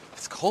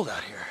It's cold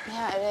out here.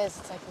 Yeah, it is.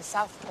 It's like the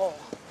South Pole.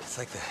 It's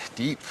like the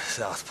deep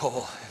South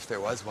Pole, if there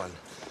was one.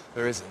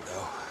 There isn't,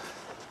 though.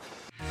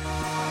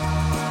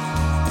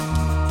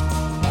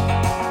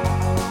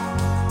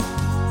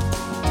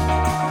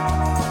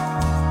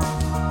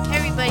 Hey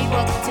everybody,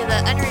 welcome to the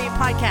Underrated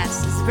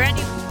Podcast. This is a brand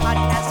new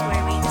podcast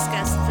where we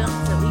discuss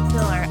films that we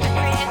feel are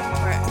underrated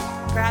or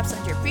perhaps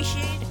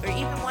underappreciated, or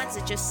even ones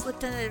that just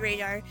slipped under the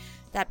radar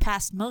that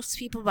passed most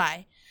people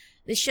by.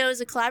 This show is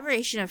a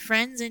collaboration of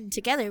friends, and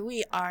together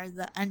we are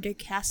the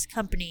Undercast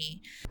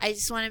Company. I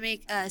just want to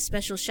make a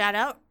special shout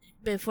out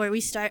before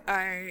we start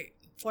our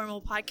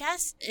formal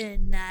podcast,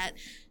 in that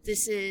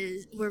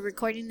we're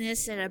recording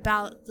this at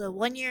about the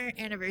 1 year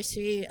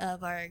anniversary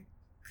of our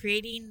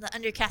creating the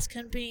Undercast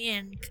Company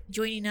and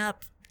joining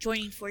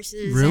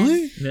forces,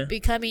 really? And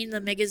becoming the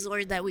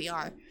Megazord that we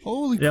are.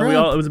 Holy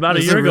crap. It was about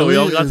a year ago. We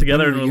all got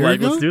together and were like,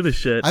 let's do this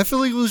shit. I feel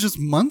like it was just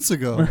months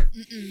ago.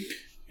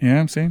 Yeah,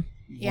 I'm saying.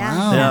 Yeah.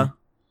 Wow.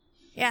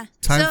 Yeah.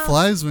 Time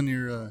flies when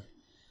you're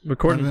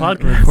recording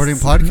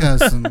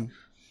podcasts and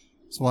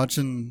just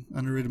watching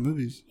underrated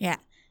movies. Yeah.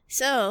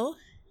 So,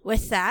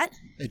 with that,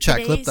 Hey,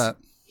 chat, clip that.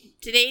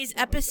 Today's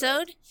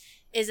episode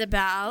is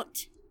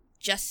about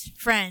Just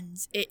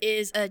Friends. It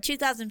is a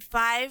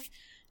 2005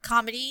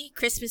 comedy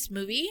Christmas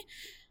movie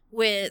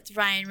with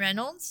Ryan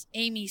Reynolds,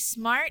 Amy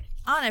Smart,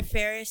 Anna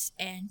Faris,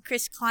 and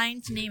Chris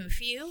Klein, to name a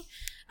few.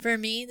 For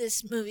me,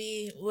 this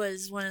movie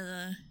was one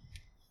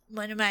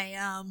of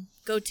my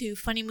go-to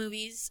funny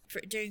movies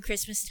during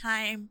Christmas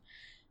time,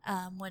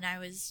 when I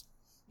was,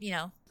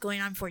 going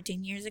on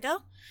 14 years ago.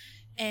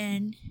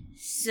 And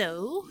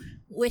so,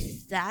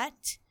 with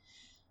that,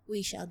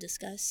 we shall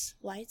discuss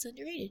why it's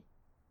underrated.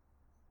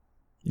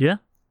 Yeah.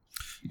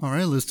 All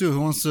right, let's do it.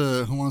 Who wants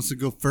to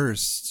go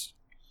first?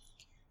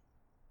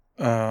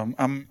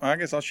 I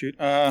guess I'll shoot.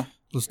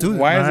 Let's do it.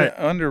 Why is it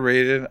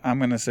underrated? I'm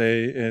gonna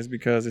say is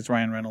because it's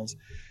Ryan Reynolds,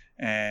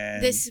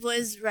 and this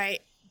was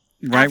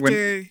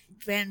after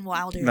Van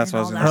Wilder. That's what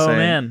I was and gonna all say. Oh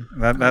man,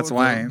 that's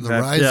why The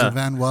rise of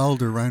Van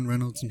Wilder, Ryan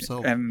Reynolds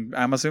himself. And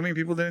I'm assuming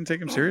people didn't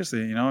take him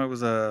seriously. It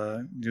was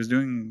he was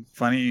doing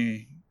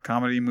funny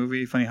comedy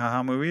movie, funny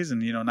haha movies,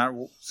 and not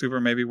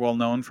super maybe well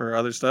known for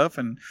other stuff.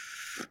 And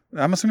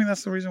I'm assuming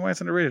that's the reason why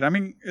it's underrated. I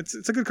mean,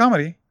 it's a good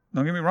comedy.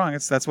 Don't get me wrong.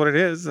 That's what it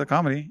is, a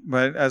comedy.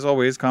 But as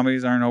always,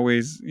 comedies aren't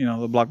always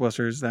the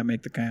blockbusters that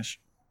make the cash.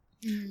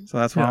 Mm. So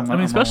that's why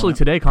especially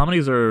today,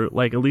 comedies are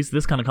like, at least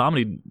this kind of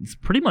comedy is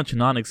pretty much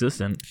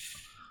non-existent.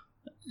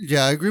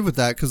 Yeah, I agree with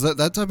that, because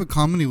that type of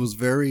comedy was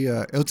very.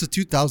 It's a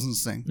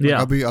 2000s thing. Yeah,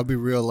 I'll be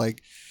real.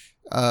 Like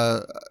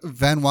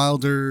Van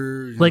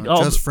Wilder,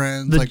 Just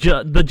Friends, the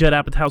Judd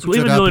Apatow. Well,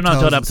 even though they're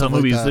not Judd Apatow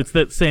movies, like that. It's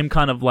that same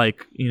kind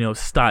of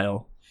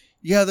style.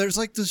 Yeah, there's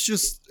like this.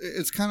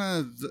 It's kind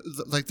of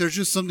like there's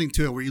just something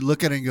to it where you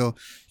look at it and go,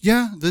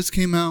 yeah, this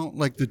came out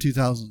like the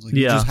 2000s. Like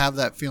you just have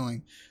that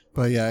feeling.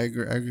 But yeah, I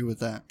agree with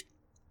that.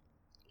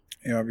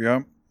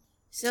 Yep.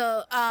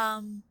 So,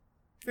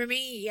 for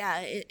me,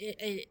 yeah,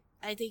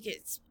 I think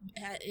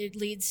it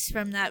leads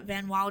from that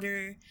Van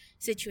Wilder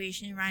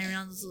situation. Ryan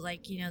Reynolds was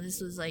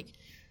this was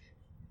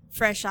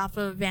fresh off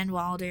of Van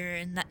Wilder,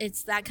 and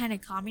it's that kind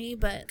of comedy.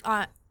 But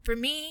for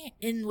me,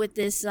 with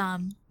this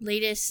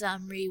latest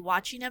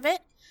rewatching of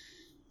it,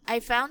 I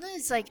found that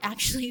it's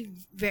actually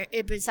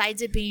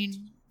besides it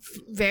being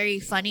very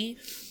funny,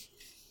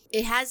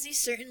 it has these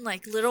certain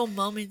little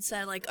moments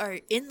that are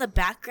in the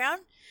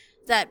background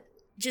that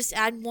just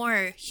add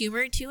more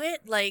humor to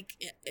it.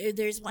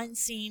 There's one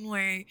scene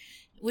where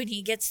when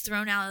he gets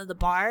thrown out of the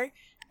bar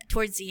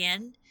towards the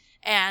end,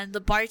 and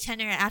the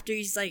bartender, after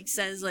he's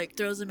says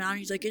throws him out, and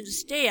he's and just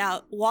stay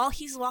out. While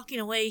he's walking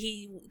away,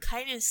 he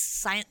kind of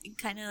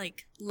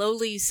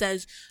lowly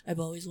says, "I've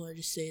always wanted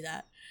to say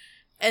that."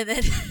 And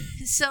then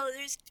so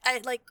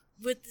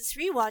with this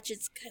rewatch,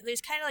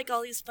 there's kind of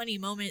all these funny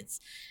moments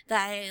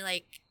that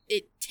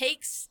it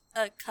takes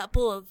a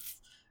couple of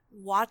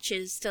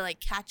watches to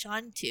catch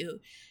on to,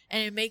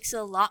 and it makes it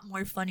a lot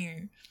more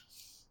funnier.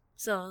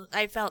 So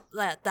I felt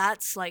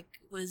that's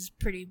was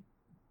pretty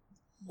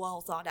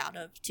well thought out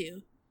of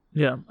too.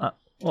 Yeah.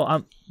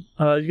 Well,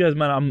 you guys don't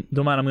mind?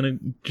 I'm gonna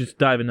just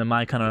dive into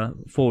my kind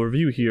of full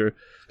review here,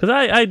 because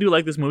I do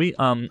like this movie.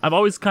 I've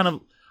always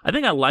I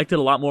think I liked it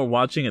a lot more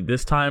watching it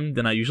this time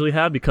than I usually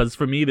have, because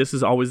for me, this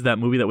is always that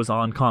movie that was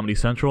on Comedy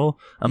Central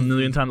a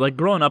million times.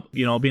 Growing up,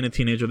 being a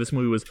teenager, this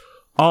movie was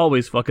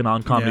always fucking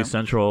on Comedy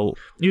Central.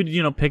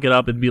 You'd pick it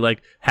up and be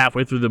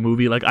halfway through the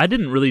movie. I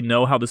didn't really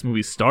know how this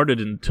movie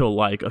started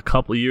until a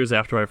couple of years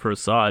after I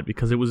first saw it,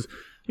 because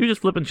you're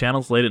just flipping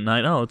channels late at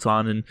night. Oh, it's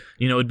on, and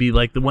it'd be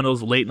one of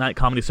those late night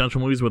Comedy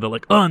Central movies where they're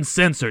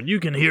uncensored. You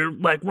can hear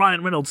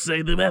Ryan Reynolds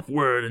say the F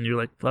word, and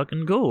you're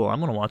fucking cool. I'm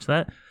gonna watch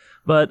that.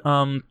 But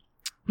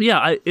yeah,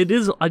 I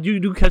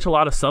do catch a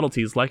lot of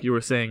subtleties, like you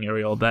were saying,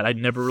 Ariel, that I'd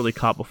never really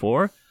caught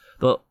before.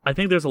 I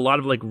think there's a lot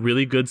of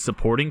really good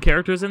supporting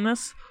characters in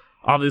this.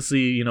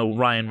 obviously,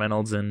 Ryan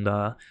Reynolds and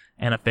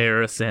Anna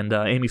Faris and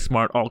Amy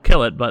Smart all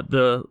kill it, but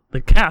the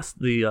cast,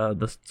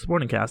 the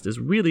supporting cast, is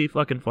really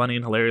fucking funny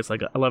and hilarious.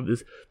 Like, I love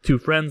these two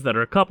friends that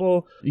are a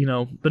couple,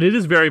 but it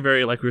is very,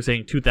 very, like we were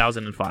saying,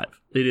 2005.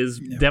 It is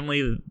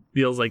definitely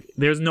feels like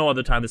there's no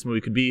other time this movie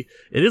could be.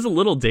 It is a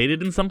little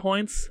dated in some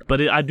points, but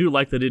I do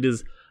like that it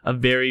is a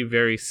very,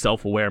 very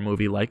self-aware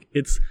movie. Like,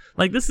 it's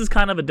like, this is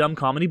kind of a dumb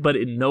comedy, but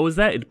it knows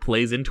that, it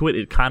plays into it.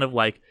 It kind of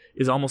like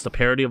is almost a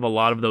parody of a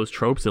lot of those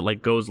tropes. It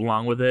like goes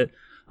along with it.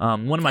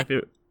 One of my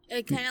favorite.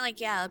 Kind of like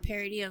a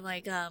parody of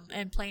like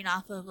and playing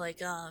off of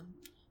like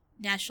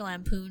National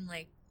Lampoon,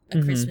 like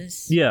a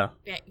Christmas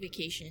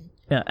vacation.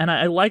 Yeah, and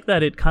I like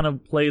that it kind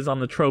of plays on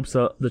the tropes,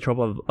 the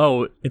trope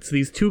of it's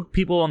these two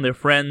people and their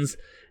friends,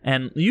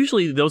 and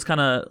usually those kind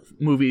of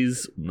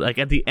movies, like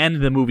at the end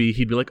of the movie,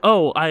 he'd be like,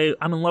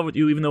 I'm in love with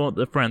you even though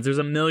they're friends. There's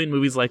a million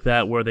movies like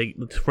that where the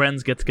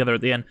friends get together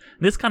at the end.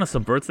 This kind of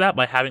subverts that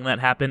by having that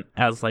happen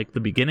as like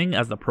the beginning,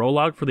 as the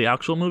prologue for the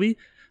actual movie.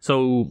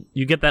 So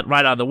you get that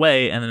right out of the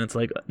way, and then it's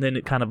like, then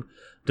it kind of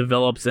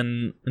develops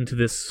into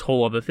this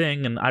whole other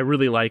thing. And I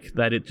really like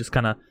that it just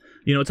kind of,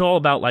 it's all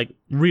about like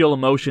real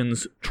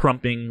emotions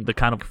trumping the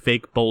kind of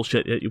fake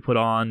bullshit that you put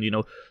on,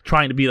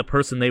 trying to be the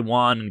person they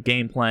want and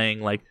game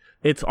playing. Like,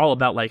 it's all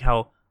about like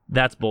how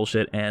that's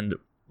bullshit, and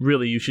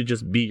really you should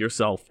just be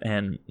yourself,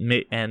 and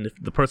if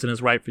the person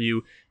is right for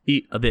you,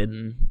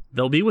 then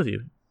they'll be with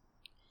you.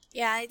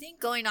 Yeah, I think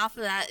going off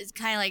of that is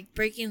kind of like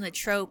breaking the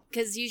trope,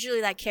 because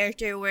usually that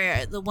character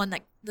where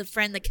the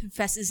friend that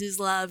confesses his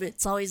love,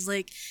 it's always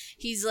like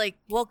he's like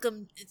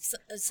welcomed, it's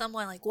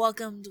someone like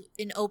welcomed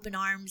in open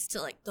arms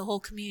to like the whole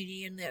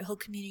community, and the whole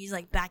community is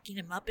like backing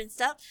him up and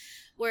stuff.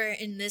 Where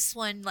in this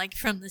one, like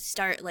from the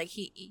start, like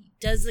he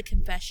does the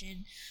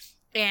confession,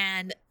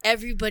 and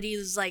everybody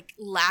is like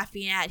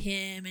laughing at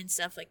him and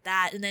stuff like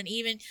that, and then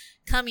even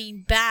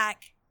coming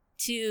back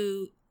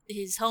to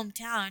his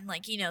hometown,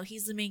 like,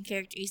 he's the main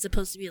character. He's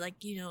supposed to be like,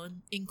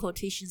 in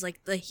quotations,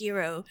 like the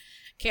hero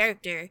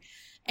character,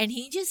 and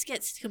he just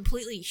gets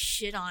completely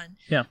shit on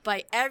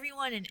by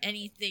everyone and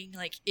anything,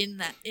 like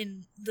in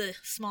the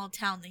small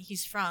town that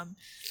he's from.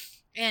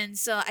 And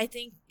so I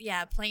think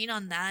playing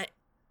on that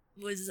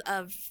was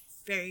a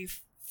very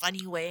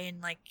funny way, and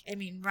like, I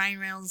mean,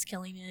 Ryan Reynolds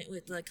killing it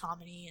with the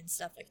comedy and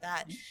stuff like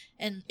that,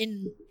 and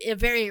in a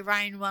very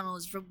Ryan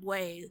Reynolds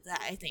way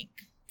that I think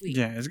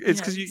it's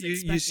because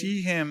you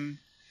see him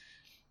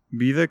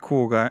be the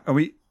cool guy.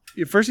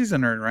 First he's a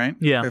nerd, right?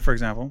 Yeah. Mm-hmm. For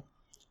example,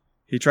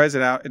 he tries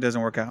it out, it doesn't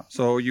work out.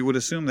 So you would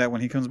assume that when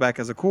he comes back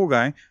as a cool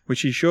guy,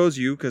 which he shows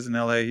you, because in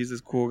LA he's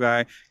this cool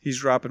guy, he's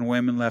dropping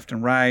women left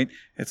and right,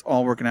 it's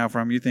all working out for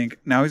him. You think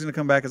now he's going to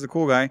come back as a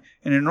cool guy.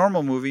 In a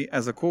normal movie,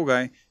 as a cool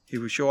guy, he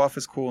would show off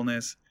his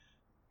coolness,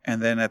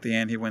 and then at the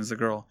end he wins the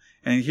girl.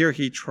 And here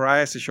he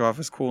tries to show off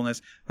his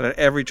coolness, but at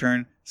every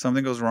turn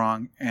something goes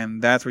wrong,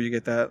 and that's where you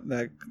get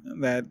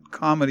that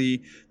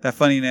comedy, that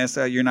funniness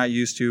that you're not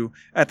used to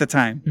at the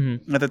time.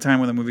 Mm-hmm. At the time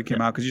when the movie came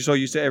out, because you're so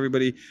used to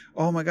everybody.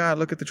 Oh my God,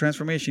 look at the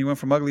transformation! He went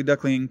from ugly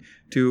duckling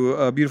to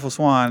a beautiful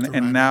swan,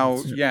 and now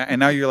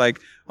you're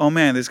like, oh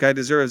man, this guy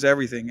deserves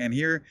everything. And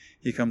here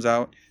he comes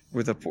out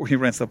he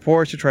rents the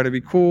Porsche to try to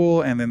be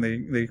cool, and then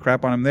they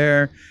crap on him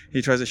there.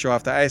 He tries to show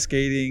off the ice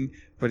skating,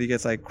 but he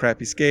gets like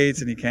crappy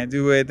skates and he can't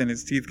do it. Then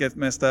his teeth get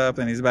messed up,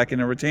 and he's back in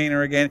a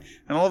retainer again.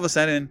 And all of a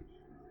sudden,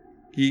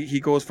 he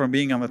goes from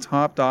being on the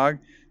top dog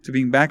to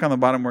being back on the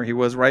bottom where he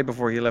was right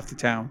before he left the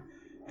town.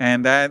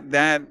 And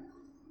that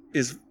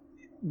is,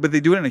 but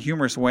they do it in a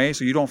humorous way,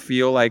 so you don't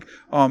feel like,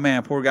 oh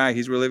man, poor guy,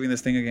 he's reliving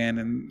this thing again.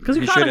 And because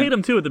you kind of hate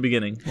him too at the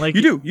beginning. Like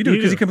you do,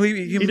 because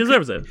he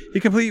deserves it.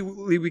 He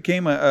completely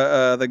became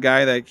the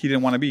guy that he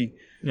didn't want to be.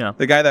 Yeah.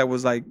 The guy that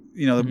was like,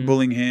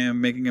 bullying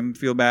him, making him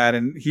feel bad,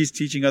 and he's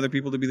teaching other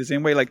people to be the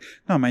same way. Like,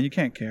 no, man, you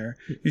can't care.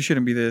 You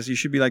shouldn't be this. You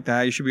should be like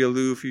that. You should be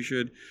aloof. You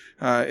should,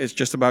 it's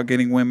just about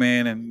getting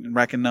women and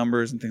racking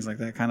numbers and things like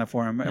that kind of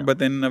for him. Yeah. But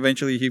then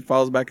eventually he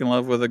falls back in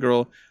love with a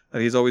girl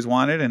that he's always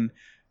wanted, and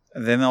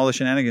then all the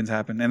shenanigans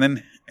happen. And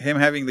then him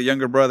having the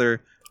younger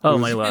brother. Oh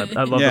my God,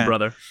 I love the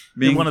brother.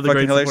 Being one of the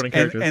great supporting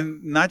characters.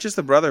 And not just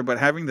the brother, but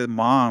having the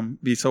mom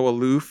be so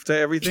aloof to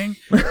everything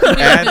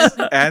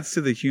adds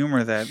to the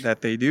humor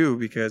that they do,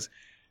 because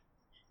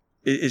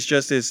it's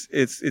just it's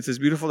this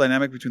beautiful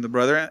dynamic between the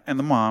brother and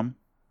the mom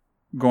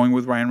going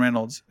with Ryan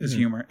Reynolds'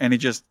 humor. And they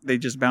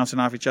just bouncing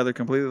off each other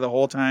completely the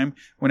whole time.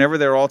 Whenever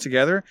they're all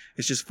together,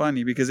 it's just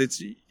funny, because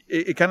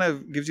it kind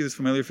of gives you this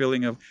familiar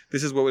feeling of,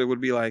 this is what it would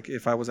be like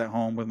if I was at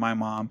home with my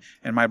mom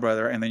and my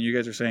brother, and then you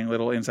guys are saying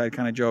little inside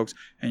kind of jokes,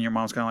 and your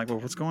mom's kind of like, well,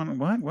 what's going on?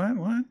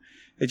 What?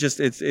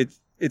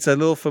 It's a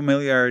little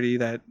familiarity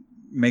that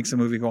makes the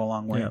movie go a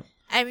long way. Yeah.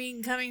 I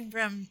mean, coming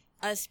from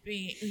us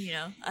being,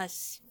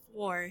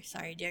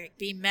 Derek,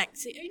 being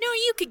Mexican,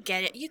 you could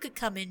get it. You could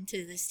come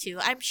into this too.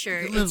 I'm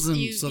sure. He lives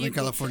in Southern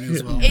California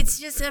as well. It's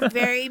just a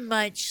very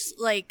much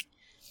like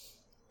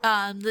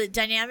the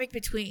dynamic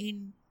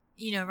between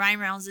Ryan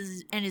Reynolds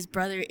and his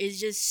brother is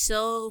just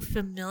so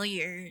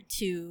familiar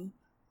to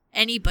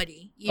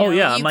anybody.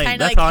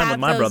 That's how I'm with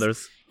my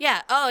brothers.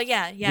 Yeah. Oh,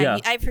 yeah.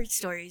 I've heard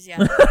stories.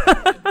 Yeah.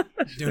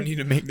 You don't need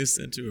to make this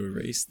into a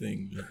race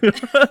thing.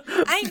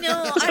 I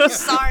know. I'm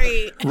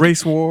sorry.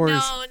 Race wars.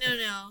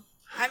 No.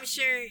 I'm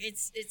sure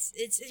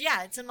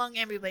it's among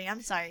everybody.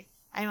 I'm sorry.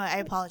 I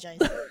apologize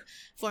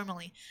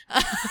formally.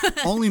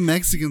 Only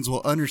Mexicans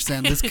will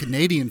understand this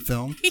Canadian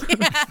film.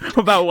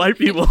 About white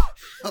people.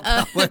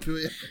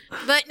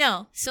 But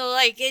no, so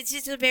like it's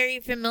just a very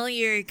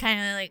familiar kind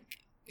of like,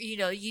 you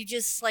know, you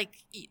just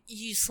like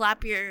you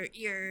slap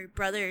your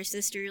brother or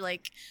sister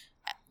like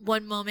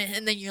one moment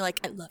and then you're like,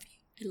 I love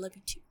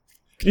you too.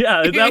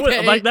 Yeah,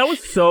 that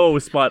was so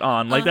spot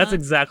on. Like that's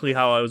exactly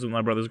how I was with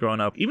my brothers growing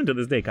up, even to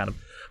this day, kind of.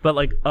 But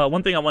like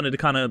one thing I wanted to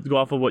kind of go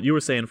off of what you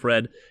were saying,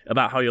 Fred,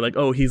 about how you're like,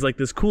 oh, he's like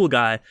this cool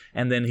guy,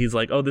 and then he's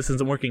like, oh, this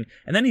isn't working,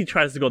 and then he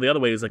tries to go the other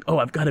way. He's like, oh,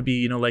 I've got to be,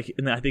 you know, like,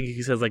 and I think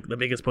he says like the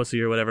biggest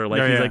pussy or whatever.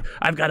 Like he's like,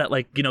 I've got to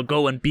like, you know,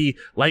 go and be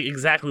like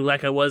exactly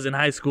like I was in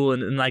high school,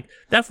 and like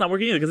that's not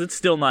working either because it's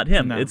still not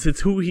him. No. It's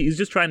he's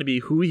just trying to be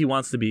who he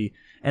wants to be.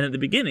 And at the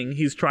beginning,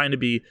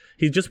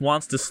 he just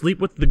wants to sleep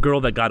with the girl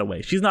that got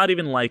away. She's not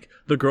even like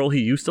the girl he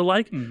used to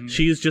like. Mm-hmm.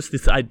 She's just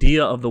this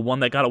idea of the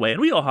one that got away.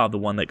 And we all have the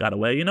one that got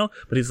away, you know?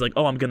 But he's like,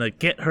 oh, I'm going to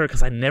get her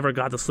because I never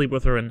got to sleep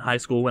with her in high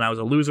school when I was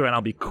a loser, and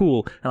I'll be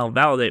cool and I'll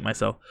validate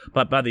myself.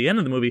 But by the end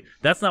of the movie,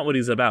 that's not what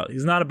he's about.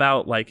 He's not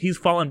about, like, he's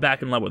fallen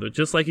back in love with her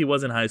just like he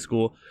was in high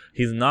school.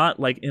 He's not,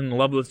 like, in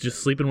love with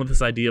just sleeping with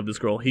this idea of this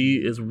girl.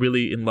 He is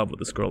really in love with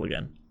this girl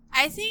again.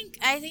 I think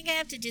I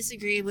have to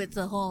disagree with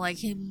the whole like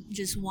him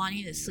just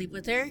wanting to sleep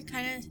with her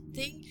kind of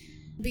thing,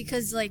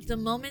 because like the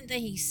moment that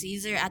he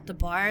sees her at the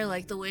bar,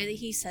 like the way that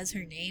he says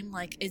her name,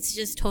 like it's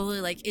just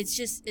totally like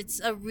it's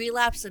a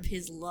relapse of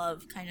his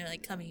love kind of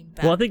like coming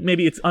back. Well, I think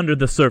maybe it's under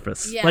the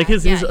surface. Yeah, like he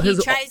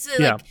tries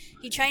to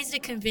he tries to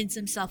convince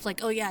himself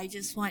like, oh yeah, I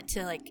just want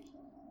to like,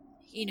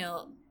 you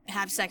know,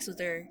 have sex with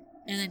her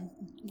and then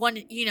one,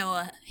 you know,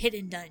 a hit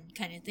and done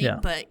kind of thing. Yeah.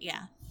 But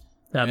yeah.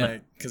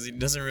 Because he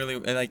doesn't really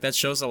like that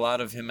shows a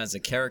lot of him as a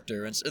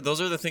character, and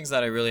those are the things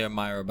that I really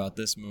admire about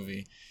this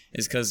movie.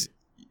 Is because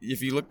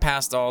if you look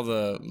past all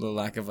the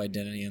lack of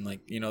identity and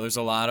like, you know, there's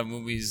a lot of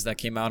movies that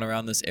came out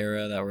around this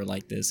era that were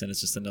like this, and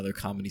it's just another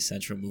Comedy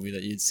Central movie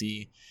that you'd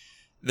see.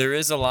 There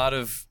is a lot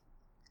of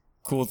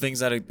cool things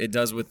that it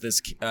does with this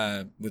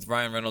with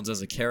Ryan Reynolds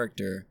as a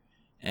character,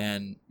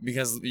 and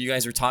because you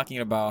guys were talking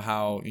about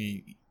how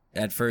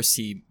at first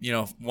he, you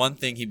know, one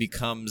thing he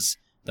becomes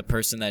the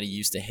person that he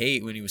used to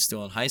hate when he was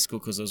still in high school,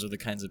 because those are the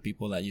kinds of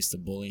people that used to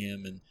bully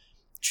him and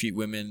treat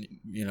women,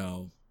 you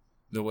know,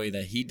 the way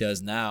that he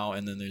does now.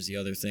 And then there's the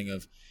other thing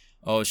of,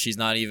 oh, she's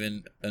not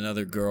even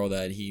another girl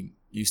that he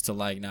used to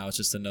like now. It's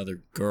just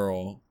another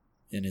girl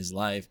in his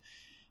life.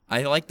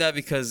 I like that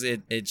because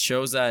it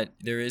shows that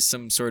there is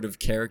some sort of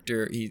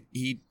character.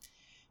 He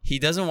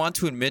doesn't want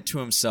to admit to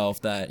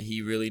himself that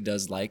he really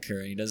does like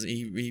her. And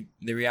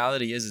the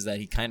reality is that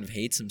he kind of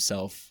hates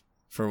himself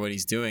for what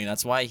he's doing.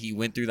 That's why he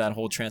went through that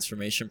whole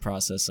transformation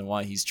process and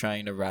why he's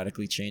trying to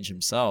radically change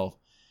himself.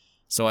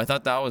 So I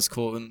thought that was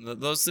cool. And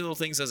those little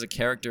things as a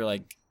character,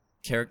 like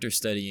character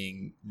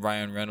studying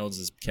Ryan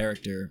Reynolds'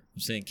 character. I'm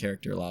saying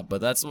character a lot,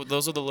 but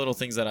those are the little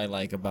things that I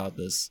like about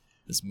this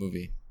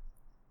movie.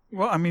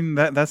 Well, I mean,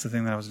 that's the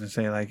thing that I was going to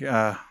say. Like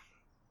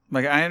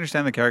I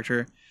understand the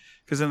character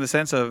because in the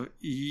sense of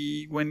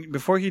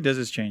before he does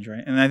his change,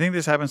 right? And I think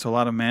this happens to a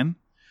lot of men.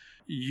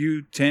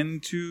 You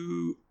tend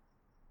to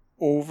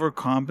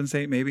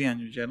overcompensate maybe on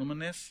your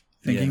gentlemanness,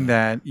 thinking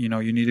that, you know,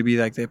 you need to be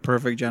like the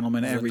perfect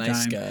gentleman every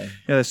nice time. Guy.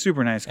 Yeah, the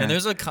super nice guy. And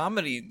there's a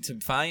comedy to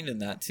find in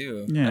that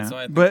too. Yeah, that's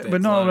why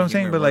but no, what I'm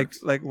saying, but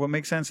like what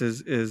makes sense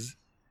is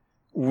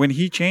when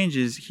he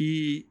changes,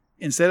 he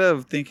instead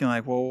of thinking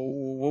like, well,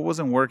 what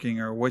wasn't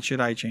working or what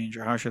should I change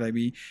or how should I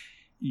be,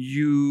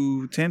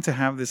 you tend to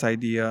have this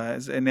idea,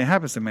 and it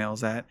happens to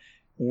males, that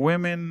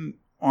women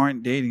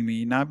aren't dating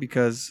me not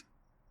because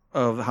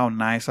of how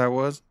nice I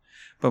was,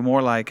 but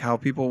more like how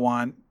people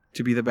want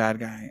to be the bad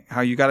guy,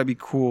 how you got to be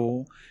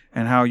cool,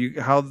 and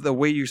how the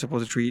way you're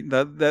supposed to treat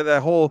that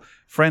whole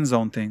friend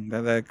zone thing,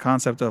 that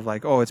concept of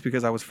like, oh, it's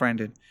because I was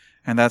friended,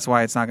 and that's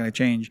why it's not going to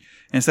change.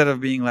 Instead of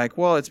being like,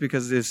 well, it's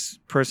because this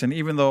person,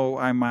 even though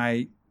I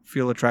might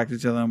feel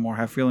attracted to them or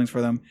have feelings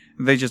for them,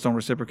 they just don't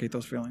reciprocate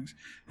those feelings.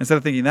 Instead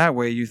of thinking that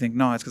way, you think,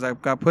 no, it's because I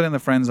got put in the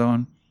friend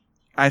zone.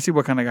 I see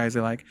what kind of guys they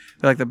like.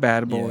 They're like the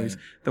bad boys,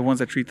 the ones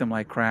that treat them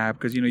like crap,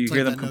 because you know you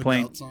hear them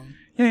complain.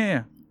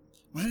 Yeah.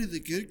 Why do the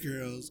good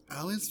girls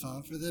always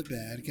fall for the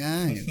bad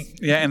guys?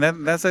 Yeah, and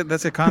that's a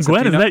concept.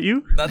 Glenn, is that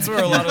you? That's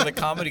where a lot of the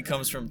comedy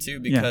comes from too,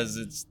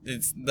 because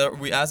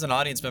we as an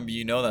audience member,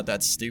 you know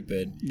that's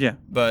stupid. Yeah,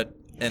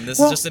 and this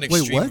is just an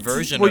extreme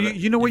version of it.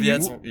 You know what?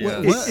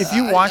 If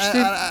you watched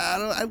it,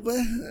 I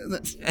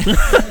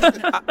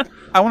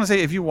want to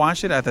say if you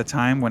watched it at the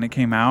time when it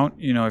came out,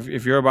 you know,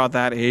 if you're about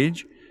that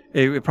age,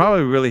 it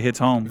probably really hits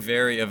home.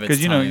 Very of its time.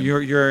 Because you know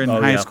you're in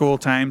high school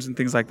times and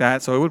things like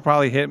that, so it would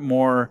probably hit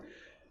more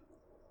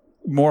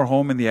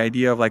home in the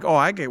idea of like, oh,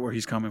 I get where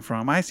he's coming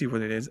from. I see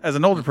what it is. As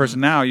an older person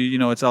now, you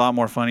know, it's a lot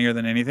more funnier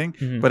than anything.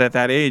 Mm-hmm. But at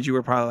that age, you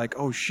were probably like,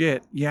 oh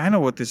shit, yeah, I know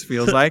what this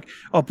feels like.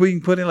 Oh,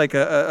 being put in like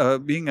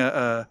being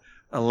a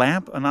A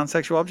lamp, a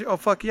non-sexual object. Oh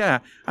fuck yeah,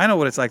 I know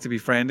what it's like to be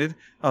friended.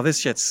 Oh, this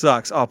shit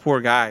sucks. Oh, poor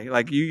guy.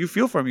 Like you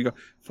feel for him. You go,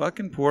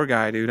 fucking poor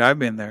guy, dude. I've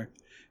been there.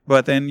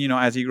 But then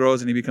as he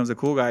grows and he becomes a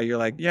cool guy, you're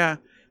like, yeah,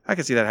 I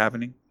could see that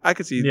happening. I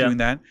could see you doing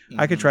that.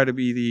 I could try to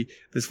be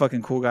this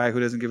fucking cool guy who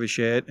doesn't give a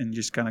shit and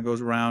just kind of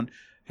goes around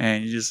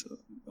and you just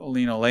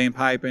laying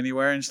pipe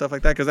anywhere and stuff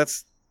like that,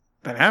 because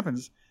that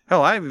happens.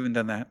 Hell, I've even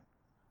done that.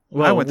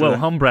 Well,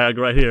 humbrag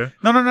right here.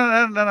 No,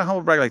 not a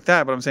humble brag like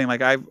that. But I'm saying,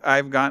 like,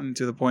 I've gotten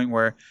to the point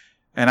where,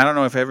 and I don't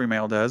know if every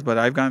male does, but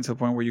I've gotten to the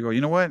point where you go, you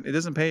know what? It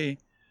doesn't pay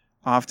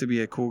off to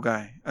be a cool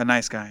guy, a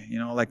nice guy,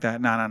 like that.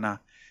 Nah.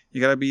 You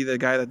gotta be the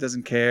guy that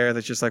doesn't care,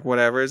 that's just like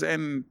whatever.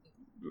 And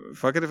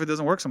fuck it if it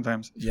doesn't work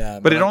sometimes. Yeah.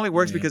 But it only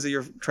works because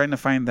you're trying to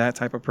find that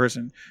type of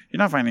person. You're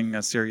not finding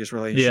a serious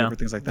relationship or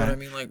things like that. But I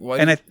mean, like,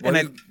 why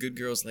do good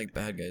girls like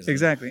bad guys?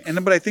 Exactly.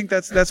 But I think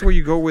that's where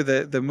you go with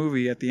the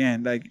movie at the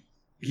end. Like,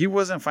 he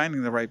wasn't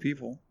finding the right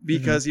people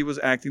because he was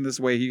acting this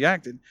way he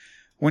acted.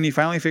 When he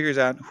finally figures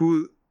out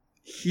who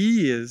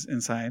he is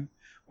inside,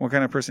 what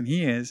kind of person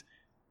he is,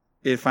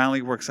 it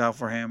finally works out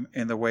for him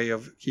in the way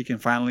of he can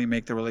finally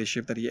make the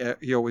relationship that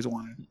he always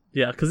wanted.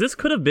 Yeah, because this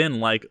could have been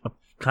like a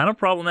kind of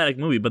problematic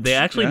movie, but they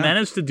actually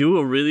managed to do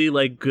a really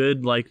like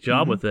good like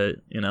job with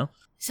it,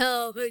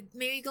 So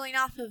maybe going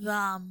off of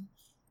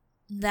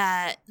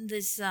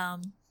this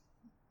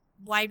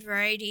wide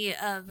variety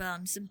of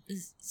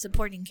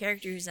supporting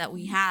characters that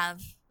we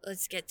have,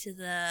 let's get to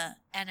the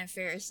Anna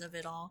Faris of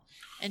it all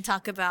and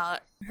talk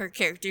about her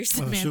character,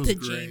 Samantha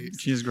James.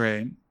 She's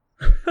great.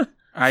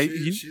 I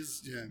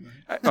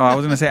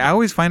was gonna say, I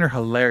always find her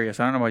hilarious.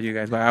 I don't know about you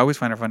guys, but I always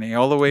find her funny.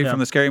 All the way from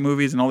the scary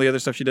movies and all the other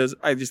stuff she does,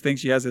 I just think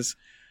she has this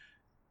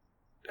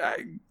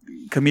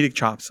comedic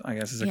chops, I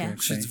guess is a good thing.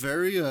 She's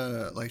very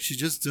like, she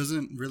just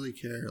doesn't really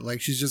care.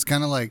 Like, she's just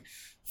kind of like,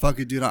 fuck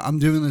it, dude, I'm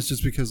doing this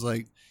just because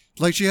like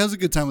she has a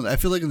good time with it. I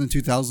feel like in the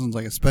 2000s,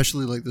 like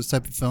especially like this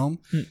type of film,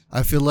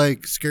 I feel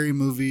like Scary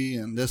Movie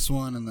and this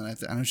one, and then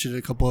I know she did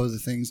a couple other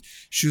things.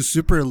 She was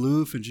super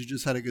aloof and she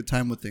just had a good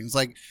time with things.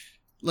 Like,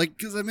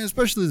 because I mean,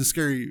 especially the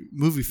Scary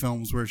Movie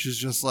films where she's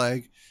just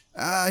like,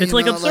 it's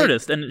like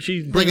absurdist, and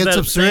she brings like, it's that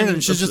absurd,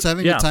 and she's just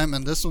having a good time.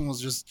 And this one was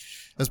just,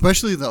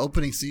 especially the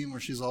opening scene where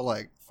she's all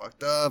like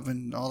fucked up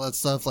and all that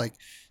stuff. Like,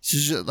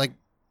 she's just like,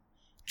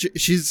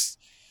 she's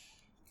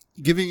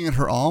giving it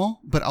her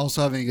all, but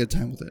also having a good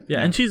time with it.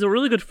 Yeah, and she's a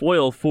really good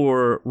foil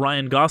for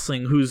Ryan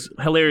Gosling, who's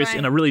hilarious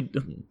in a really...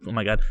 Oh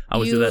my god, I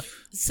always do that.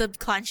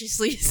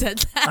 Subconsciously said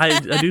that. I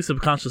do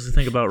subconsciously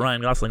think about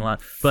Ryan Gosling a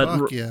lot.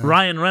 But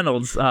Ryan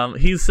Reynolds,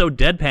 he's so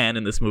deadpan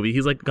in this movie.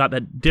 He's like got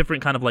that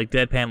different kind of like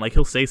deadpan. Like,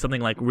 he'll say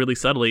something like really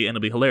subtly and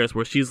it'll be hilarious,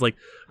 where she's like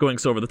going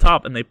so over the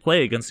top, and they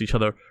play against each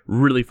other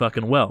really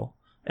fucking well.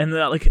 And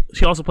like,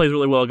 she also plays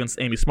really well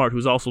against Amy Smart,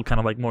 who's also kind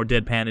of like more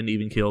deadpan and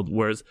even keeled,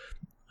 whereas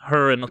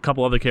her and a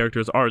couple other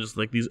characters are just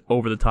like these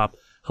over-the-top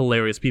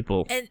hilarious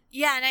people. And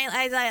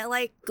I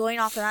like going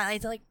off of that. I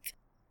like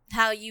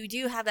how you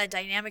do have that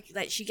dynamic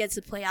that she gets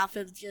to play off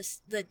of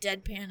just the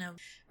deadpan of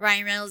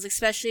Ryan Reynolds,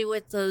 especially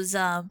with those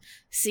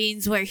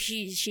scenes where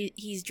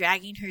he's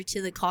dragging her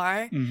to the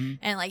car, and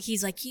like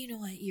he's like, you know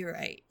what, you're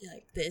right,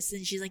 like this,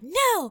 and she's like,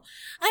 no,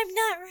 I'm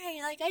not right,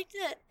 like I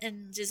did,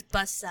 and just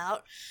busts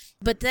out.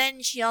 But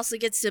then she also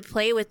gets to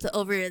play with the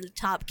over the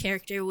top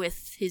character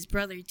with his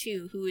brother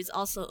too, who is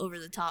also over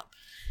the top.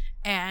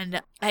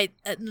 And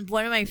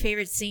one of my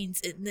favorite scenes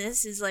in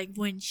this is like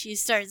when she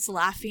starts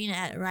laughing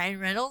at Ryan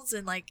Reynolds,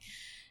 and like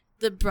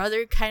the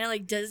brother kind of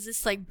like does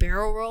this like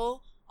barrel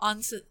roll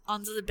onto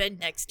the bed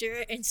next to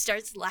her and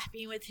starts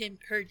laughing with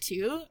her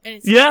too. And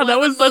it's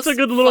that's a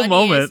good little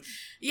moment.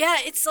 Yeah,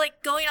 it's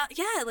like going on.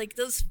 Yeah, like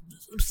those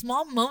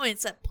small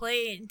moments that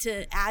play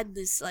to add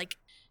this like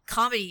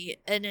comedy,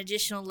 an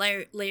additional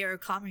layer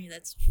of comedy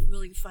that's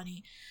really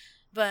funny.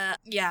 But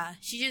yeah,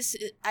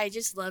 I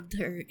just loved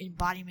her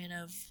embodiment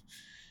of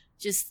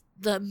just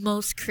the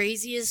most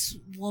craziest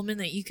woman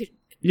that you could.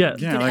 Yeah,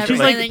 she's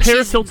like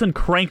Paris Hilton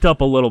cranked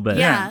up a little bit.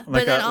 Yeah,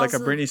 like a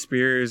Britney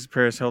Spears,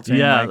 Paris Hilton.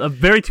 Yeah, a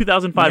very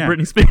 2005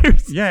 Britney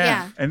Spears.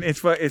 Yeah, and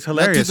it's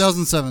hilarious. Not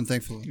 2007,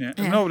 thankfully.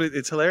 Yeah. No, but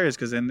it's hilarious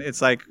because then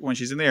it's like when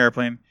she's in the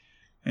airplane,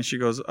 and she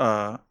goes,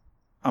 I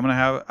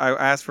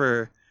asked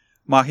for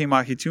mahi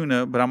mahi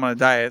tuna, but I'm gonna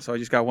diet, so I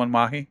just got one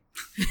mahi.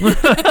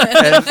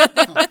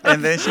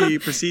 and then she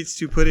proceeds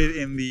to put it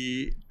in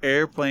the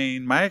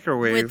airplane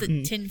microwave with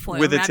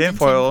the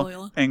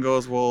tinfoil, and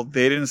goes, well,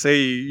 they didn't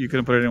say you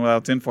couldn't put it in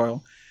without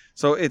tinfoil.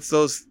 So it's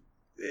those,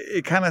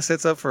 it kind of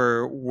sets up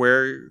for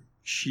where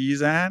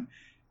she's at,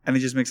 and it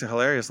just makes it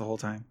hilarious the whole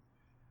time.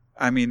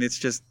 I mean,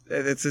 it's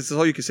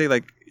all you can say.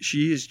 Like,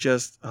 she is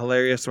just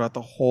hilarious throughout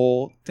the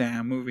whole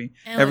damn movie.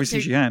 And every scene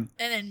she had.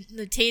 And then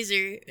the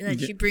taser that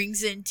she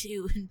brings in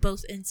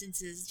both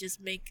instances just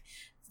make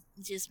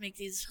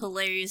these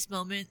hilarious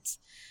moments.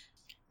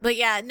 But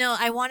yeah, no,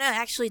 I want to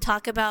actually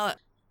talk about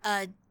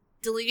a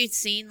deleted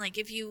scene. Like,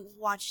 if you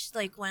watch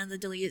like one of the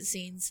deleted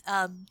scenes,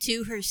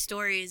 to her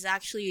story is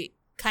actually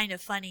kind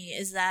of funny.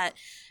 Is that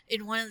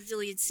in one of the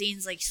deleted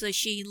scenes, like, so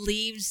she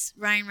leaves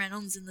Ryan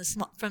Reynolds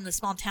from the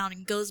small town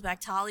and goes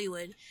back to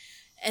Hollywood,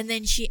 and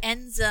then she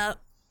ends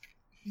up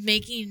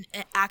making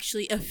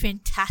actually a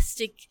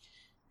fantastic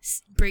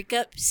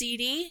breakup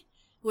CD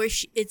where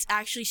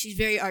she's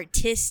very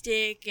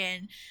artistic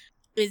and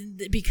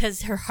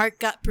because her heart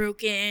got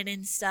broken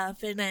and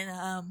stuff. And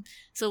then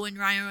so when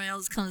Ryan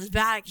Reynolds comes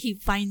back, he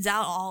finds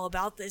out all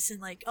about this and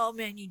like, oh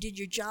man, you did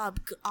your job,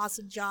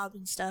 awesome job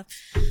and stuff.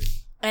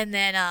 And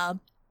then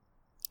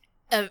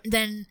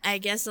I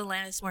guess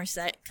Alanis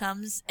Morissette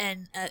comes,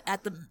 and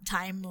at the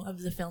time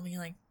of the filming,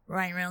 like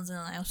Ryan Reynolds and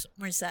Alanis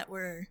Morissette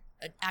were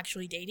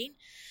actually dating.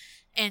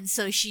 And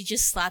so she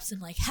just slaps him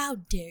like, "How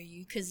dare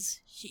you?" Because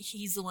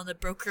he's the one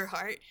that broke her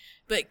heart.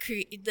 But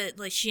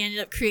she ended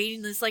up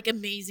creating this like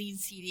amazing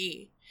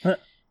CD. Huh.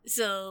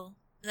 So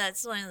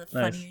that's one of the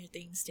Nice. funnier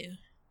things too.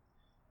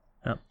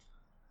 Yep.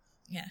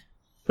 Yeah.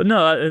 But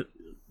no,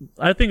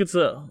 I think it's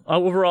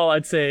overall.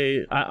 I'd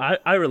say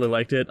I really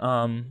liked it.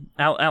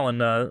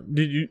 Alan,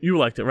 did you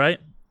liked it,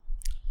 right?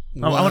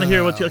 I want to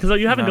hear what because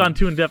you haven't No. gone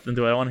too in depth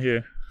into it. I want to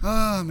hear.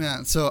 Oh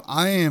man, so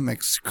I am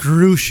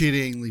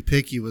excruciatingly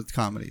picky with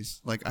comedies.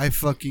 Like I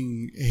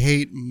fucking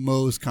hate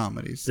most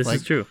comedies. This like,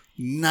 is true.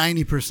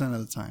 90%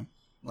 of the time.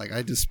 Like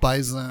I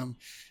despise them,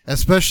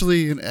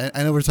 especially.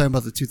 I know we're talking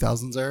about the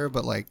 2000s era,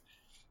 but like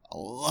a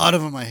lot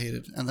of them I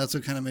hated, and that's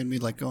what kind of made me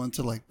like go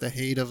into like the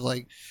hate of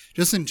like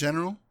just in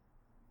general.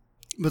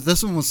 But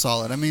this one was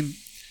solid. I mean,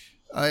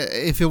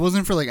 if it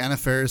wasn't for like Anna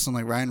Faris and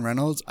like Ryan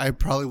Reynolds, I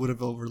probably would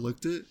have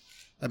overlooked it.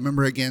 I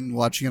remember again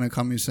watching it on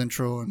Comedy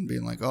Central and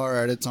being like, all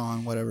right, it's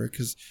on, whatever.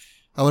 Because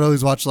I would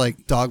always watch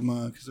like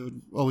Dogma because it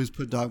would always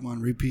put Dogma on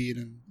repeat.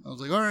 And I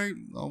was like, all right,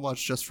 I'll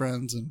watch Just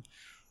Friends. And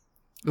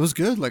it was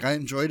good. Like I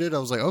enjoyed it. I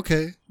was like,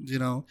 okay,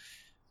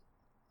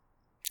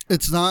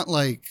 it's not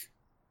like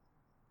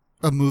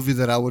a movie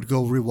that I would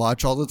go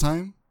rewatch all the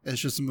time. It's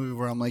just a movie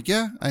where I'm like,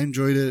 yeah, I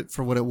enjoyed it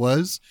for what it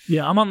was.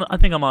 Yeah, I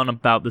think I'm on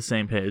about the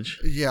same page.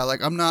 Yeah,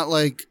 like I'm not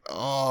like,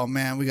 oh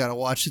man, we gotta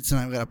watch it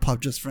tonight. We gotta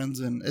pop Just Friends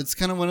in. It's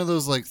kind of one of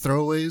those like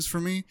throwaways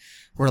for me,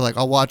 where like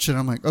I'll watch it. And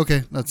I'm like,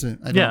 okay, that's it.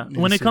 Yeah,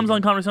 when it comes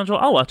on Comedy Central,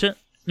 I'll watch it.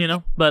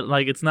 But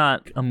like it's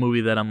not a movie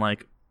that I'm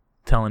like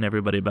telling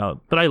everybody about.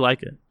 But I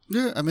like it.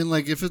 Yeah, I mean,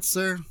 like if it's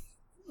there,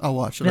 I'll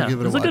watch it. Yeah, I'll give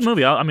it a it's watch. a good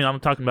movie. I'm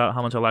talking about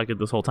how much I like it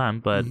this whole time.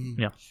 But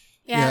yeah,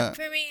 Yeah.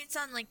 For me, it's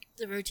on like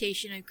the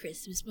rotation of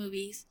Christmas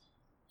movies.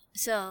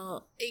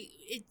 So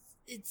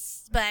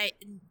it's but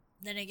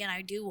then again,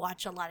 I do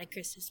watch a lot of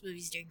Christmas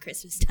movies during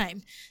Christmas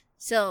time.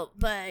 So,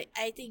 but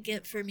I think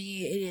for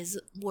me, it is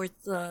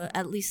worth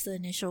at least the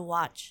initial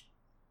watch.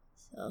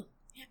 So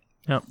yeah.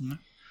 Yep.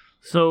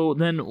 So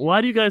then,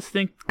 why do you guys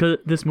think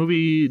this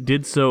movie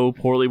did so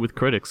poorly with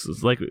critics?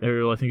 It's like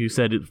Ariel, I think you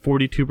said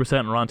 42%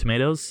 on Rotten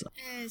Tomatoes.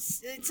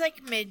 It's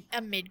like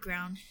a mid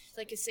ground. It's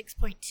like a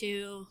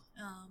 6.2.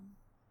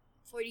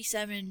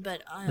 47,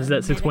 but Is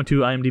that 6.2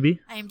 IMDb?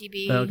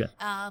 IMDb. Oh, okay.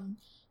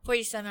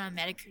 47 on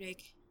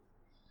Metacritic.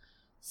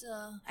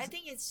 So I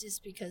think it's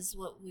just because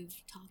what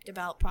we've talked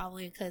about,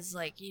 probably because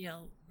like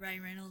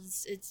Ryan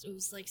Reynolds, it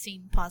was like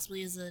seen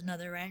possibly as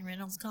another Ryan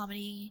Reynolds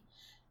comedy,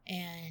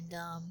 and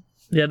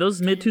yeah, those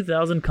mid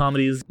 2000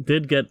 comedies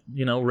did get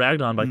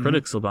ragged on by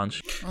critics a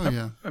bunch. Oh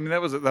yeah. I mean,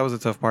 that was a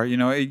tough part.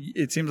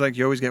 It seems like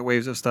you always get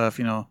waves of stuff.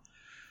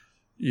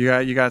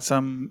 You got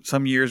some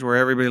years where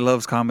everybody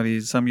loves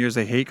comedies. Some years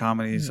they hate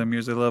comedies. Some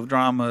years they love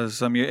dramas.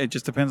 Some years it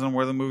just depends on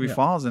where the movie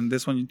falls. And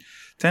this one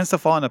tends to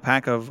fall in a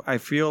pack of. I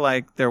feel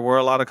like there were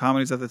a lot of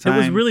comedies at the time. It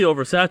was really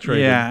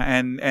oversaturated. Yeah,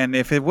 and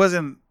if it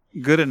wasn't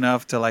good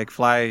enough to like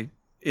fly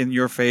in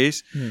your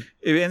face,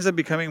 it ends up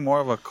becoming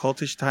more of a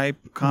cultish type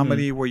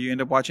comedy where you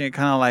end up watching it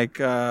kind of like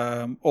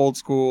Old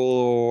School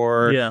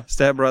or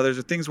Step Brothers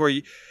or things where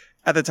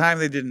at the time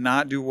they did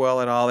not do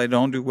well at all. They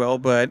don't do well,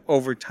 but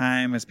over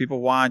time, as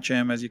people watch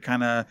them, as you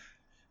kind of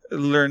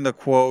learn the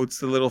quotes,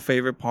 the little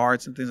favorite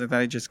parts and things like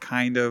that, it just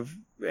kind of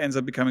ends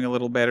up becoming a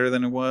little better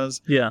than it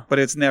was. Yeah. But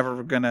it's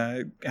never going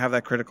to have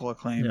that critical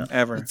acclaim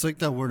ever. It's like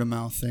that word of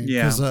mouth thing.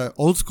 Yeah. Because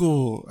Old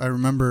School, I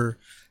remember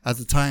at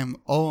the time,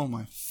 oh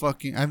my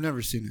fucking, I've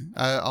never seen it.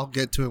 I'll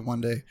get to it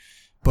one day,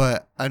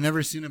 but I've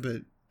never seen it.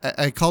 But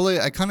I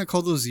kind of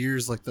call those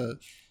years like the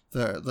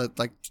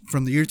like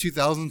from the year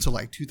 2000 to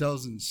like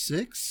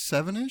 2006,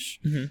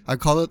 7ish. I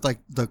call it like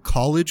the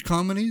college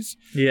comedies.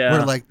 Yeah.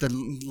 Where like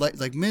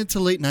like mid to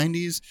late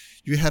 90s,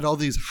 you had all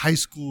these high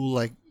school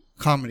like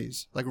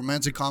comedies, like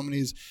romantic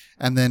comedies,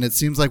 and then it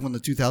seems like when the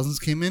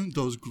 2000s came in,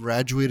 those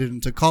graduated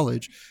into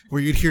college,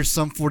 where you'd hear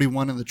Sum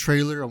 41 in the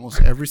trailer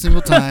almost every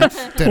single time.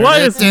 Why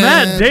is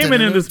Matt Damon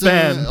in this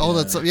band? All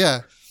that stuff, yeah.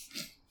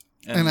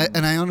 And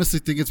I honestly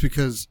think it's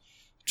because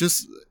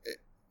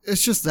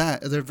it's just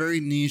that they're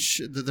very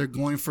niche, that they're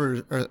going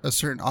for a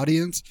certain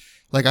audience.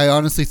 Like I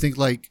honestly think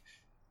like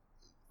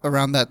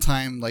around that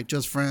time, like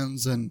Just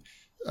Friends and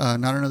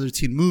Not Another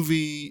Teen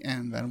Movie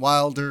and Van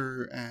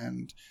Wilder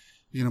and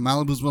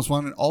Malibu's Most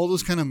Wanted, all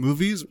those kind of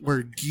movies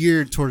were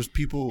geared towards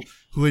people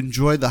who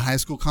enjoyed the high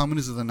school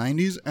comedies of the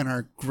 90s and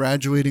are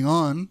graduating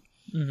on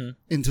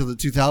into the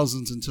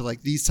 2000s into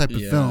like these type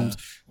of films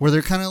where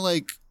they're kind of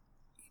like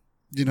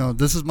you know,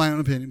 this is my own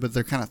opinion, but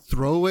they're kind of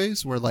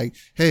throwaways where like,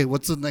 hey,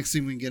 what's the next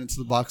thing we can get into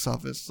the box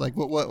office? Like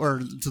what or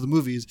to the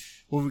movies,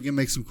 what we can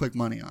make some quick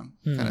money on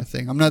kind of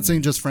thing. I'm not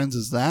saying Just Friends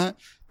is that,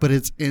 but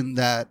it's in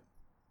that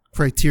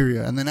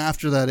criteria. And then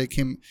after that, it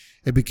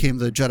became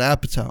the Judd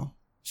Apatow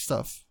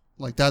stuff.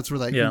 Like that's where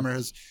that humor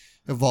has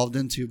evolved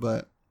into.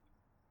 But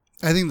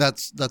I think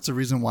that's the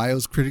reason why it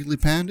was critically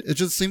panned. It's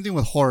just the same thing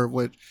with horror,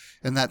 which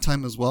in that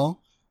time as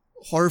well.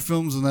 Horror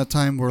films in that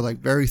time were like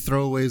very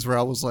throwaways where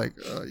I was like,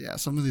 yeah,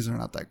 some of these are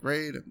not that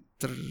great, and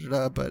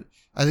but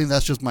I think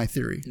that's just my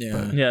theory.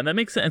 Yeah. But, Yeah, that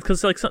makes sense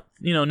because, like,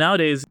 you know,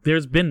 nowadays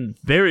there's been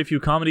very few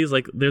comedies.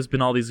 Like, there's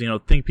been all these, you know,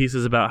 think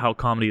pieces about how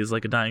comedy is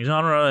like a dying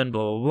genre and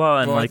blah blah blah,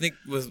 and Well, like I think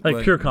with like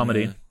what- pure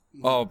comedy. yeah.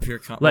 Oh, pure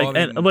comedy. Like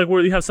and like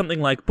where you have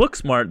something like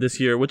Booksmart this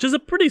year, which is a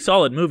pretty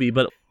solid movie,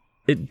 but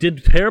it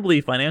did terribly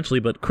financially,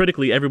 but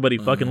critically everybody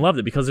fucking loved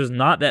it because there's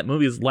not that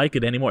movies like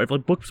it anymore. If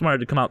like Booksmart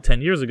had come out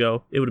 10 years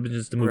ago, it would have been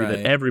just a movie that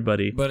Right.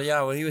 everybody. But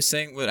yeah, what he was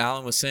saying, what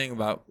Alan was saying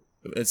about,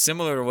 it's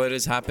similar to what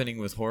is happening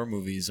with horror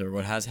movies, or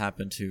what has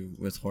happened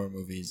with horror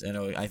movies, and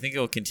I think it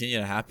will continue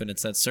to happen.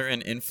 It's that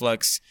certain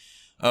influx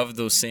of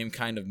those same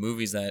kind of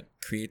movies that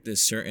create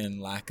this certain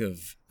lack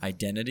of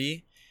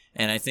identity,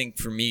 and I think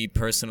for me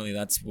personally,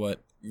 that's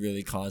what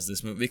really caused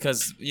this movie,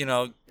 because, you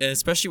know, and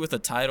especially with the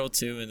title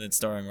too, and it's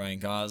starring Ryan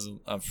Gosling.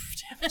 Damn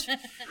it.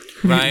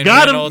 Ryan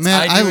Got him. Reynolds.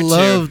 man, I do it too.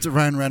 loved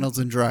Ryan Reynolds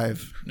in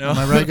Drive. No. Am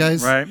I right,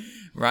 guys? Right.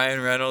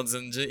 Ryan Reynolds,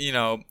 and you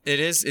know,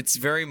 it's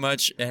very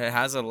much, it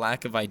has a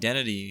lack of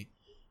identity,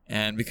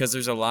 and because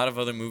there's a lot of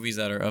other movies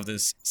that are of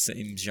this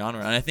same genre,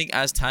 and I think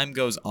as time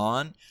goes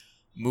on,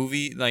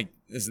 movie like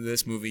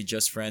this movie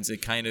Just Friends,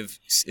 it kind of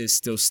is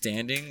still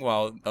standing,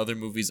 while other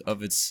movies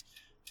of its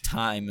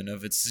time and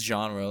of its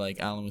genre, like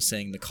Alan was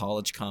saying, the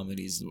college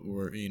comedies,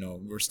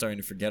 we're starting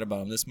to forget about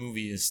them. This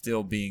movie is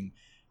still being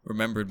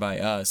remembered by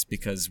us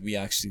because we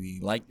actually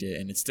liked it,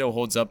 and it still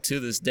holds up to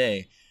this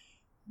day.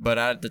 But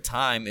at the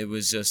time, it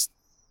was just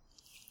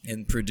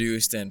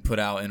produced and put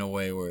out in a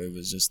way where it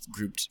was just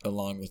grouped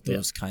along with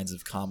those kinds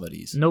of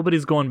comedies.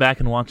 Nobody's going back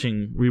and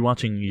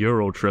rewatching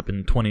Euro Trip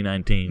in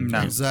 2019.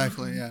 No.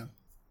 Exactly, yeah.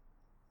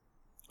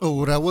 Oh,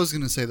 what I was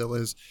going to say, though,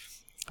 is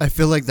I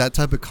feel like that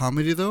type of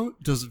comedy, though,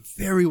 does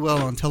very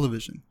well on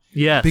television.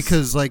 Yes.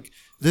 Because, like,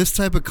 this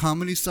type of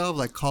comedy style,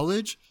 like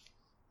college,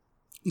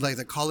 like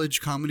the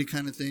college comedy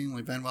kind of thing,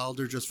 like Van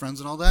Wilder, Just Friends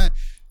and all that,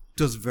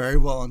 does very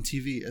well on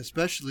TV,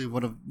 especially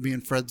one of me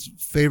and Fred's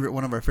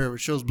one of our favorite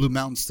shows, Blue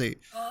Mountain State.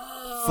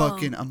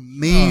 Fucking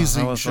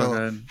amazing that was so show.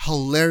 good.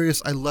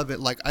 Hilarious. I love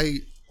it. Like, I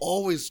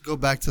always go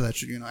back to that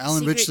show. You know, Alan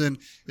Secret- Richardson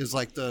is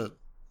like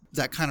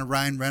that kind of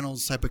Ryan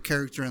Reynolds type of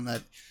character in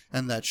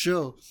that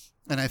show.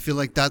 And I feel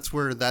like that's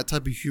where that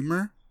type of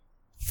humor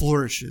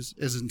flourishes,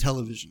 is in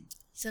television.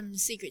 Some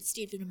secret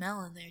Stephen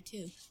Amell in there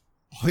too.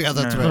 Oh yeah,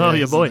 that's Yeah. right. Oh, yeah,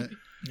 yeah, isn't boy. it?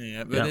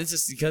 Yeah, but Yeah. it's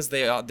just because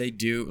they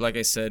do, like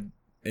I said,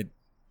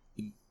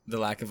 the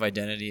lack of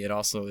identity. It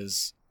also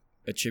is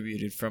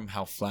attributed from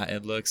how flat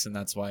it looks, and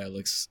that's why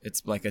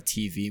it's like a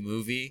TV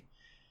movie.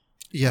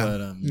 Yeah.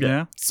 But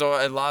Yeah. so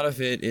a lot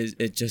of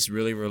it just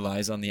really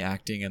relies on the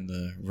acting and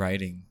the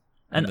writing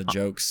and And, the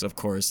jokes. Of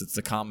course, it's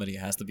the comedy; it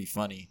has to be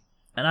funny.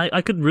 And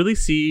I could really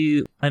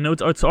see, I know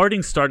it's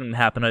already starting to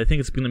happen. I think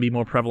it's going to be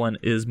more prevalent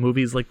is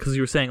movies like, because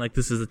you were saying like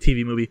this is a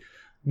TV movie.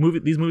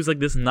 These movies like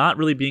this not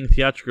really being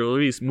theatrical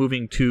release,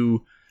 moving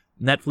to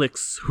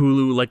Netflix,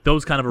 Hulu, like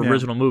those kind of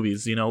original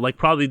movies, you know, like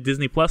probably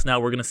Disney Plus. Now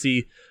we're going to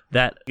see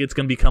that it's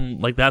going to become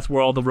like, that's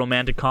where all the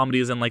romantic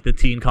comedies and like the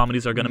teen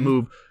comedies are going to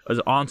move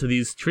onto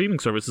these streaming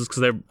services,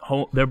 because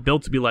they're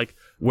built to be like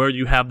where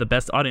you have the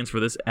best audience for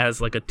this, as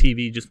like a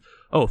TV, just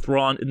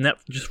throw on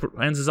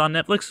Friends is on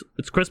Netflix,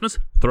 it's Christmas,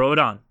 throw it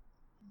on.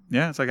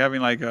 Yeah, it's like having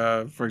like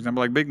for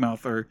example, like Big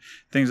Mouth or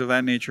things of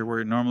that nature,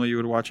 where normally you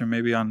would watch them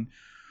maybe on,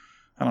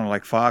 I don't know,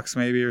 like Fox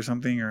maybe or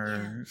something,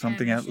 or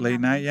something at late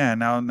night. Yeah,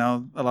 now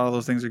a lot of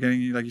those things are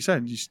getting, like you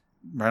said, just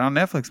right on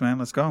Netflix, man.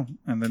 Let's go,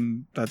 and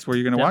then that's where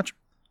you're gonna watch.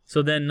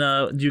 So then,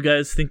 do you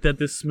guys think that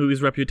this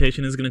movie's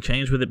reputation is going to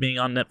change with it being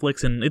on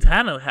Netflix? And it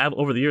had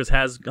over the years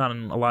has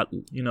gotten a lot,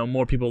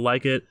 more people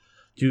like it.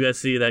 Do you guys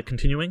see that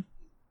continuing?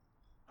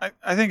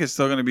 I think it's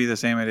still gonna be the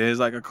same. It is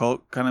like a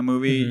cult kind of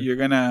movie. Mhm. You're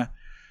gonna,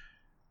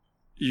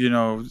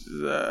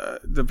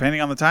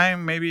 depending on the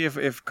time, maybe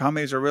if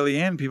comedies are really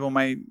in, people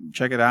might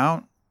check it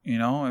out.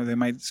 They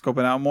might scope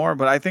it out more,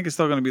 but I think it's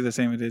still going to be the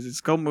same. It is. It's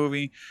a cult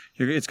movie.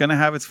 It's going to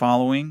have its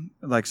following,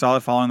 like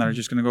solid following that are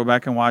just going to go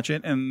back and watch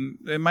it, and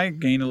it might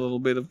gain a little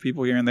bit of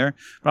people here and there.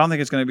 But I don't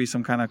think it's going to be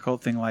some kind of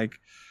cult thing like,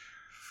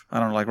 I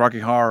don't know, like Rocky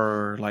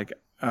Horror or like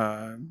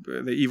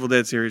the Evil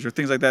Dead series or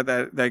things like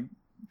that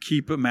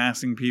keep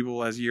amassing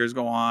people as years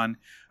go on.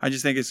 I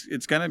just think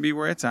it's going to be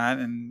where it's at,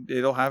 and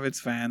it'll have its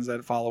fans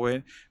that follow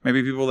it.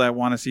 Maybe people that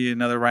want to see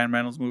another Ryan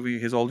Reynolds movie,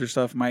 his older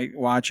stuff, might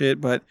watch it,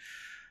 but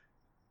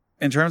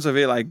in terms of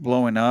it like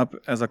blowing up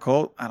as a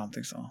cult, I don't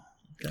think so.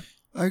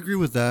 I agree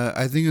with that.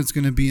 I think it's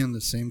going to be in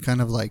the same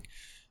kind of like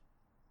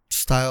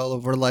style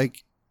of where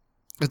like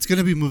it's going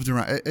to be moved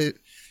around.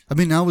 I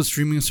mean, now with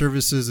streaming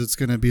services, it's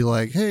going to be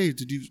like, hey,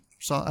 did you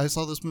I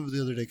saw this movie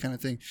the other day kind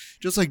of thing.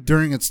 Just like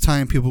during its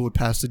time, people would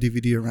pass the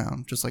DVD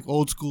around, just like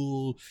old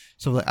school.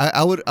 So like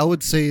I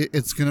would say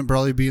it's gonna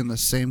probably be in the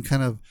same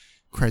kind of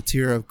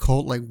criteria of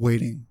cult, like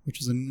Waiting,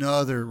 which is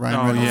another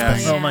Ryan Reynolds yeah.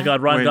 thing. Yeah. Oh my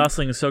God, Ryan Wait.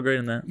 Gosling is so great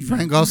in that.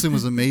 Ryan Gosling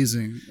was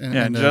amazing.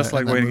 Just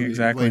like in that Waiting, movie.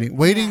 exactly.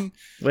 Waiting,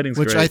 Waiting's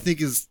which great. I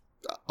think is,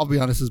 I'll be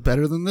honest, is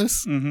better than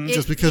this. Mm-hmm.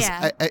 Just because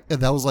Yeah. I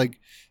that was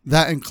like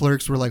that and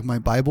Clerks were like my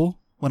Bible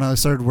when I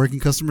started working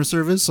customer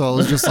service. So I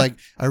was just like,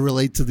 I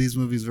relate to these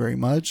movies very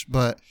much.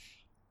 But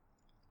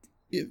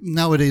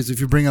nowadays, if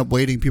you bring up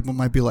Waiting, people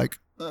might be like,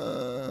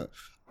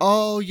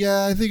 "Oh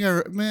yeah, I think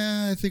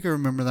I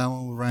remember that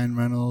one with Ryan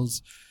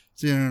Reynolds."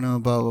 So, I don't know,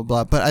 blah blah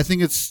blah. But I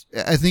think if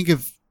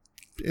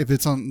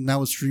it's on now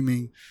with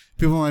streaming,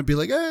 people might be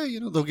like,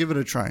 they'll give it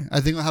a try.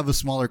 I think it'll have a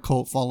smaller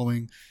cult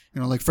following.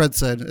 Like Fred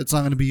said, it's not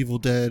going to be Evil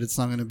Dead. It's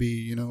not going to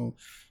be,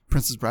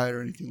 Princess Bride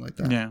or anything like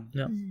that. Yeah.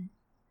 Yeah,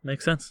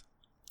 makes sense.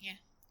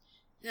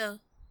 So,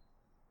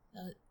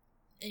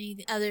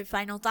 any other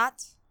final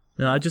thoughts?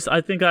 No,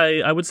 I think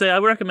I would say I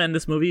would recommend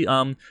this movie.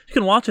 You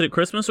can watch it at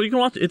Christmas, or you can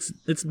watch it.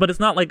 But it's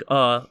not like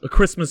a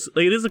Christmas.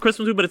 Like, it is a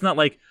Christmas movie, but it's not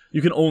like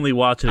you can only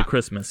watch it at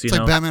Christmas. It's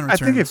like Batman I Returns.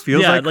 think it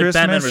feels Yeah, like like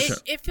Batman Christmas.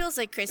 Returns. It feels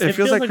like Christmas. It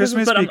feels like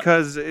Christmas but I'm-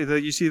 because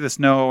you see the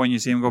snow and you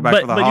see him go back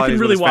but for the but you holidays can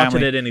really with his watch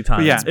family. it at any time.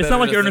 But yeah. It's better not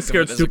like to Ernest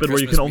think of Scared it as a Stupid where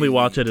you can Christmas only movie.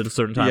 watch it at a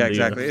certain time. Yeah, of the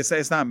year. exactly.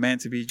 It's not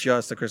meant to be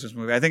just a Christmas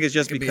movie. I think it's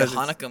just It could be a because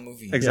it's- Hanukkah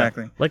movie.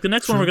 exactly. Like the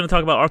next one we're going to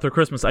talk about, Arthur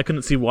Christmas. I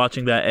couldn't see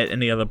watching that at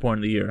any other point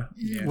in the year.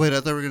 Yeah. Wait, I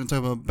thought we were going to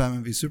talk about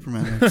Batman v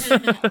Superman next.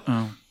 Oh.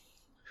 All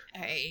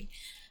right.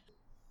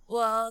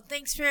 Well,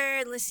 thanks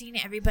for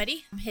listening,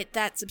 everybody. Hit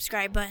that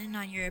subscribe button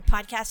on your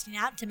podcasting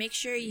app to make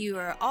sure you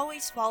are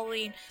always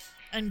following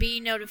and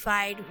being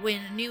notified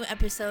when a new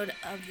episode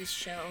of this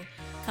show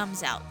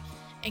comes out.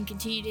 And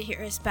continue to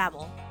hear us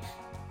babble.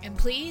 And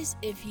please,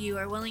 if you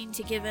are willing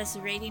to give us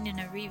a rating and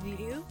a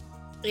review,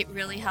 it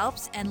really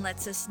helps and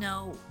lets us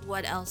know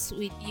what else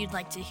you'd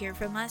like to hear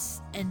from us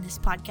in this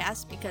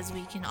podcast, because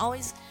we can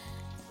always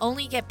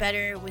only get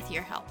better with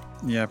your help.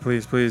 Yeah,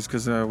 please,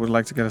 because we'd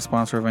like to get a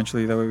sponsor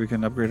eventually. That way we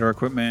can upgrade our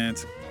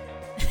equipment.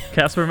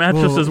 Casper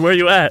Mattresses, Well- where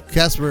you at?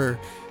 Casper,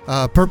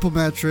 Purple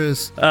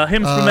Mattress,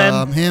 Hymns for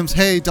Men. Hims.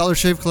 Hey, Dollar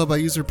Shave Club, I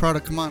use their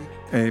product. Come on.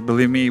 Hey,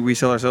 believe me, we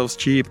sell ourselves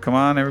cheap. Come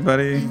on,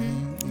 everybody.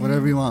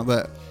 Whatever you want.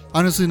 But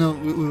honestly, no,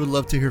 we would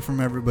love to hear from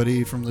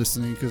everybody from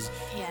listening because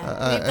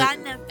Yeah, we've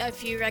gotten a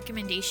few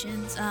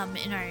recommendations in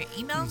our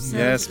emails. So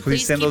Yes,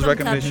 please send keep those them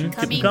recommendations.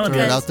 Coming Keep them coming.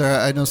 throw it because out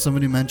there. I know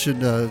somebody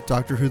mentioned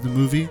Doctor Who the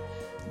movie,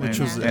 which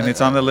was And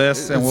it's on the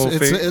list, and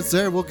it's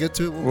there. We'll get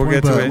to it. We'll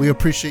get to but it. We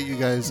appreciate you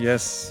guys.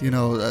 Yes.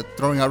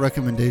 Throwing out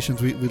recommendations.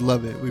 We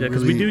love it. Yeah,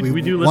 because we do wanna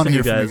listen to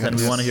you hear from guys, and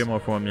we want to hear more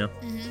from you.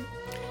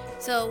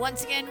 So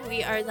once again,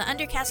 we are the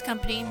Undercast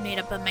Company, made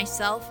up of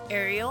myself,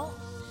 Ariel,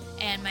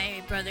 and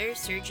my brother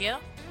Sergio,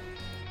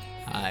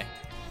 Hi.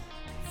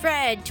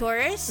 Fred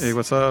Torres, Hey,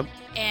 what's up?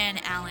 and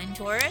Alan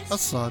Torres, I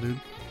saw, dude.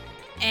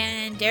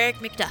 and Derek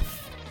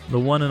McDuff. The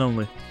one and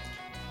only.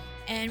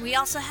 And we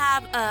also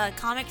have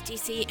comic,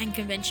 DC, and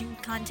convention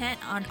content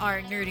on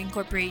our Nerd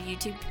Incorporated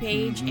YouTube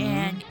page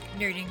and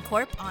Nerd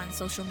Incorp on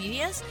social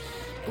medias.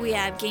 We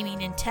have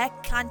gaming and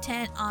tech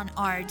content on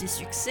our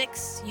District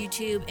 6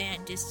 YouTube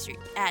and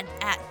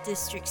at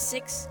District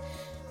 6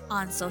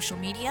 on social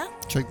media.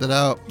 Check that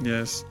out.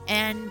 Yes.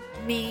 And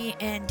me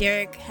and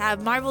Derek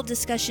have Marvel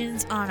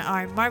discussions on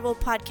our Marvel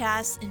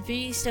podcast,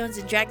 Infinity Stones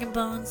and Dragon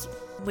Bones,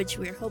 which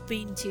we're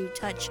hoping to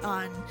touch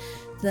on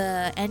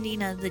the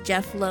ending of the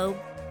Jeff Loeb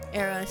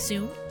era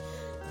soon.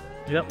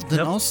 Yep. Then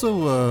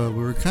also,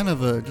 we were kind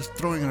of just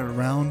throwing it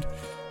around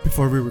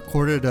before we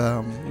recorded.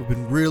 We've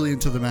been really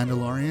into The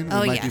Mandalorian. We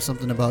Oh, might yeah. do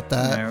something about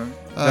that. Yeah,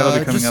 that'll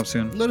be coming just up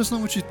soon. Let us know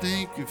what you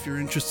think. If you're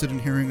interested in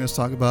hearing us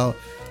talk about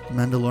The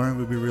Mandalorian,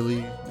 we'd be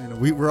really,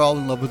 we're all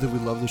in love with it. We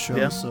love the show.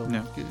 Yeah. So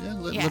Yeah.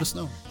 let Yeah. us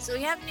know. So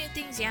we have new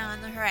things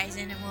on the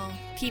horizon, and we'll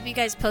keep you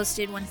guys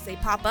posted once they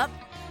pop up.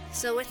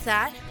 So with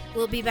that,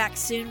 we'll be back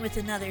soon with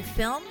another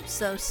film.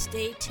 So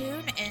stay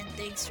tuned, and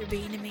thanks for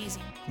being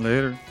amazing.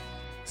 Later.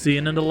 See you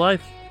in the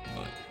life.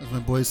 As my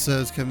boy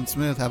says, Kevin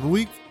Smith, have a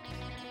week.